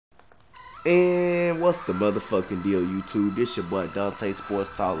And what's the motherfucking deal, YouTube? This your boy Donte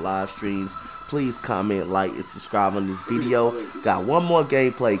Sports Talk live streams. Please comment, like, and subscribe on this video. Got one more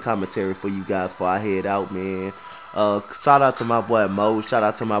gameplay commentary for you guys before I head out, man. Shout out to my boy Mo. Shout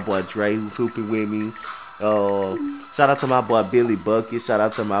out to my boy Dre, who's hooping with me. Shout out to my boy Billy Bucket. Shout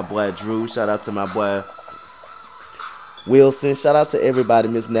out to my boy Drew. Shout out to my boy Wilson. Shout out to everybody,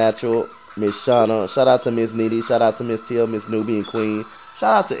 Miss Natural, Miss Shauna. Shout out to Miss Nitty. Shout out to Miss Teal, Miss Newbie and Queen.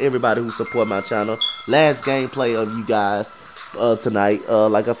 Shout out to everybody who support my channel. Last gameplay of you guys tonight.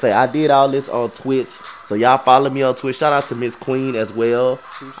 Like I say, I did all this on Twitch, so y'all follow me on Twitch. Shout out to Miss Queen as well.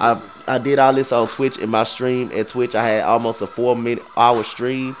 I did all this on Twitch in my stream at Twitch. I had almost a 4-hour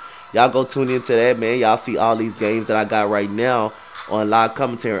stream. Y'all go tune into that, man. Y'all see all these games that I got right now on live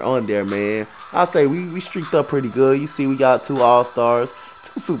commentary on there, man. I say we streaked up pretty good. You see, we got 2 all-stars,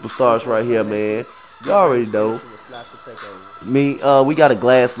 2 superstars right here, man. You already know. Me, we got a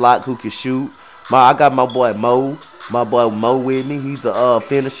glass lock who can shoot. I got my boy Mo with me. He's a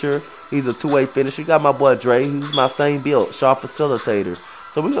finisher. He's a 2-way finisher. Got my boy Dre. He's my same build, sharp facilitator.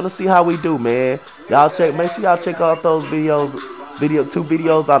 So we're gonna see how we do, man. Y'all check. Make sure y'all check out those videos. 2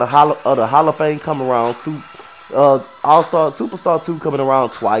 videos out of the Hall of Fame coming around. 2 All-Star, Superstar 2 coming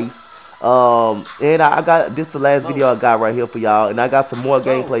around twice. And I got this the last video I got right here for y'all, and I got some more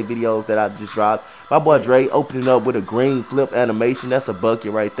gameplay videos that I just dropped. My boy Dre opening up with a green flip animation. That's a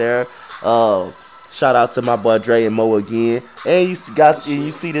bucket right there. Shout out to my boy Dre and Mo again. And you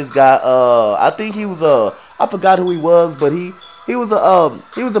see this guy. I think he was I forgot who he was, but he was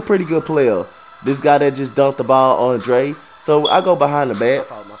a pretty good player. This guy that just dunked the ball on Dre. So I go behind the back,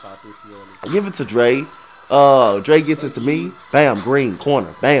 give it to Dre. Dre gets it to me. Bam, green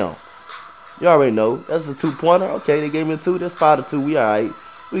corner. Bam. You already know. That's a 2-pointer. Okay, they gave me a 2. That's 5-2. We alright.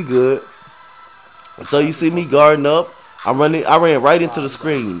 We good. So you see me guarding up. I ran right into the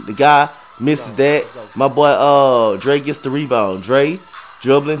screen. The guy misses that. My boy Dre gets the rebound. Dre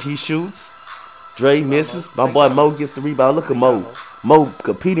dribbling, he shoots. Dre misses. My boy Mo gets the rebound. Look at Mo. Mo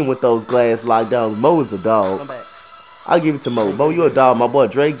competing with those glass lockdowns. Mo is a dog. I'll give it to Mo. Mo, you a dog. My boy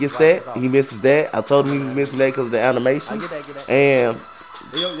Dre gets that. He misses that. I told him he was missing that because of the animation. And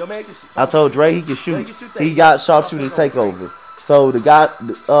I told Dre he can shoot. He got sharpshooter takeover. So the guy,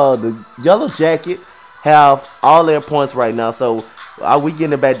 the yellow jacket, have all their points right now. So we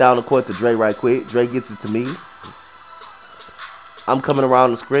getting it back down the court to Dre right quick. Dre gets it to me. I'm coming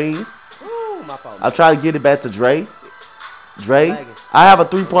around the screen. I try to get it back to Dre. I have a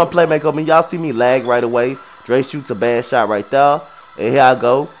 3-point playmaker. I mean, y'all see me lag right away. Dre shoots a bad shot right there. And here I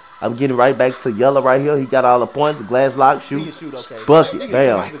go. I'm getting right back to yellow right here. He got all the points. Glass lock, shoot, bucket,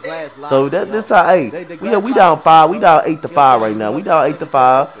 bam. So this how, hey, we down 5. We down 8-5 right now. We down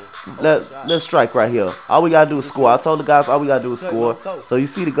 8-5. Let's strike right here. All we gotta do is score. I told the guys all we gotta do is score. So you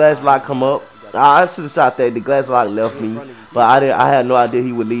see the glass lock come up. I should have shot that. The glass lock left me, but I had no idea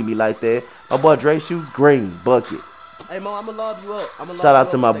he would leave me like that. My boy Dre shoots green bucket. Hey Mo, I'ma lob you up. Shout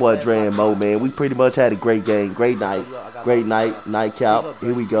out to my boy Dre and Mo, man. We pretty much had a great game, great night, nightcap.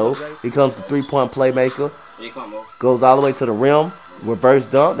 Here we go. Here comes the 3-point playmaker. Goes all the way to the rim. Reverse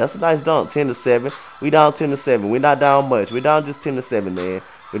dunk. That's a nice dunk. 10-7. We down 10-7. We're not down much. We're down just 10-7, man.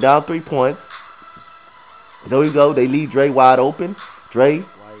 We're down 3 points. There we go. They leave Dre wide open. Dre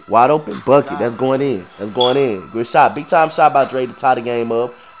wide open. Bucket. That's going in. That's going in. Good shot. Big time shot by Dre to tie the game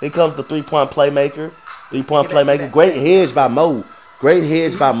up. Here comes the 3-point playmaker. 3-point playmaker. Great hedge by Mo. Great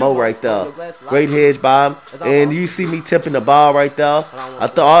hedge by Mo right there. Great hedge by him. And you see me tipping the ball right there. I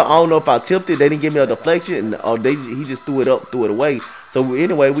don't know if I tipped it. They didn't give me a deflection, or he just threw it away. So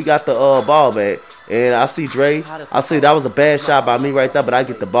anyway, we got the ball back. And I see Dre. I see that was a bad shot by me right there, but I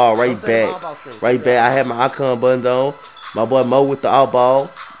get the ball right back. Right back. I had my icon buttons on. My boy Mo with the out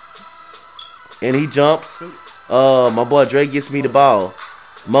ball. And he jumps. My boy Dre gets me the ball.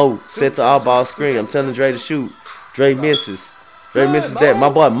 Mo sets the out ball screen. I'm telling Dre to shoot. Dre misses. Dre misses that. My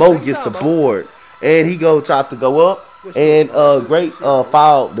boy Mo gets the board. And he tries to go up. And great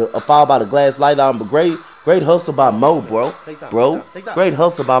foul by the glass light on. But great hustle by Mo, bro. Great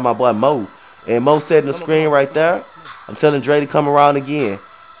hustle by my boy Mo. And Mo setting the screen right there. I'm telling Dre to come around again.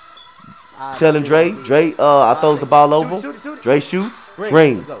 Telling Dre, I throws the ball over. Dre shoots.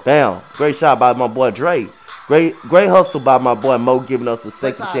 Green. Bam. Great shot by my boy Dre. Great hustle by my boy Mo, giving us a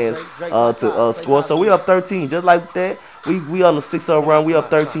second chance to score. So we up 13, just like that. We on the 6-0 run. We up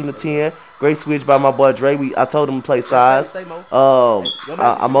 13-10. Great switch by my boy Dre. I told him to play size.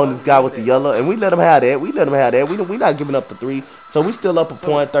 I'm on this guy with the yellow, and we let him have that. We not giving up the 3, so we still up a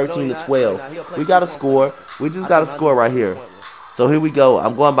point, 13-12. We got to score. We just got to score right here. So here we go.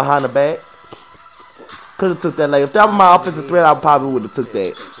 I'm going behind the back. Could have took that layup. If that was my offensive threat, I probably would have took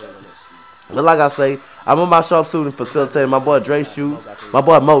that. But like I say, I'm on my sharpshooting facilitator. My boy Dre shoots. My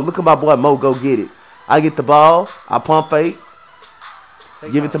boy Mo. Look at my boy Mo go get it. I get the ball. I pump fake.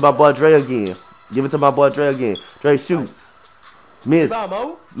 Give it to my boy Dre again. Give it to my boy Dre again. Dre shoots. Miss.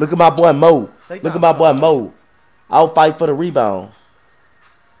 Look at my boy Mo. Look at my boy Mo. I'll fight for the rebound.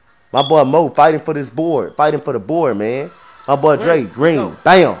 My boy Mo fighting for this board. Fighting for the board, man. My boy Dre, green.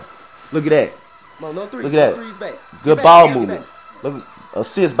 Bam. Look at that. Look at that. Good ball movement. Look,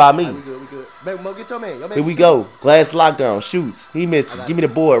 assist by me. Here we go. Glass lockdown. Shoots. He misses. Give me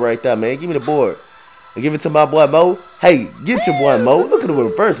the board right there, man. Give me the board. And give it to my boy Mo. Hey, get your boy Mo. Look at the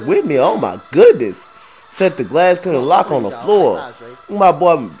reverse with me. Oh my goodness. Set the glass couldn't lock on the floor. My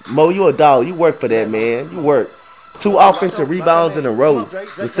boy Mo, you a dog. You work for that, man. You work. 2 offensive rebounds in a row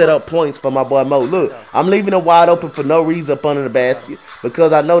to set up points for my boy Mo. Look, I'm leaving him wide open for no reason up under the basket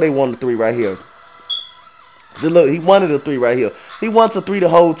because I know they want the 3 right here. So look, he wanted the 3 right here. He wants a 3 the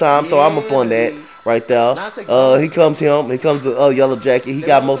whole time, so I'm up on that right there. He comes the yellow jacket. He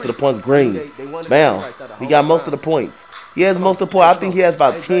got most of the points. Green. Bam. He got most of the points. He has most of the points. I think he has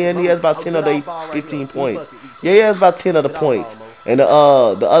about 10. He has about 10 of the 15 points. Yeah, he has about 10 of the points. And the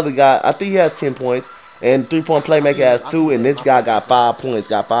other guy, I think he has 10 points. And 3-point playmaker has 2, and this guy got 5 points.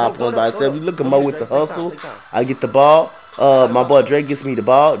 Got 5 points by himself. You look at Mo with the hustle. I get the ball. My boy Drake gets me the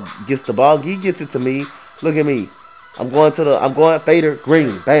ball. Gets the ball. He gets it to me. Look at me. I'm going fader,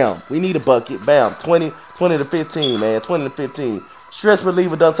 green. Bam. We need a bucket. Bam. 20 to 15, man. 20 to 15. Stress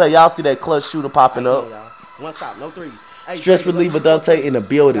reliever Donte. Y'all see that clutch shooter popping up. One stop, no threes. Stress reliever Donte in the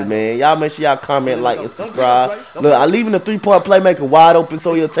building, man. Y'all make sure y'all comment, like, and subscribe. Look, I'm leaving the 3-point playmaker wide open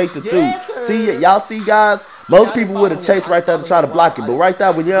so he'll take the 2. See, y'all see, guys? Most people would have chased right there to try to block it, but right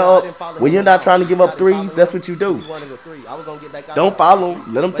there, when you're up, when you're not trying to give up 3s, that's what you do. Don't follow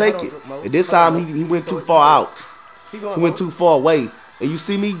him. Let him take it. And this time, he went too far out. He went too far away. And you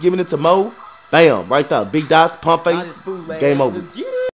see me giving it to Mo? Bam, right there. Big dots, pump face, game over.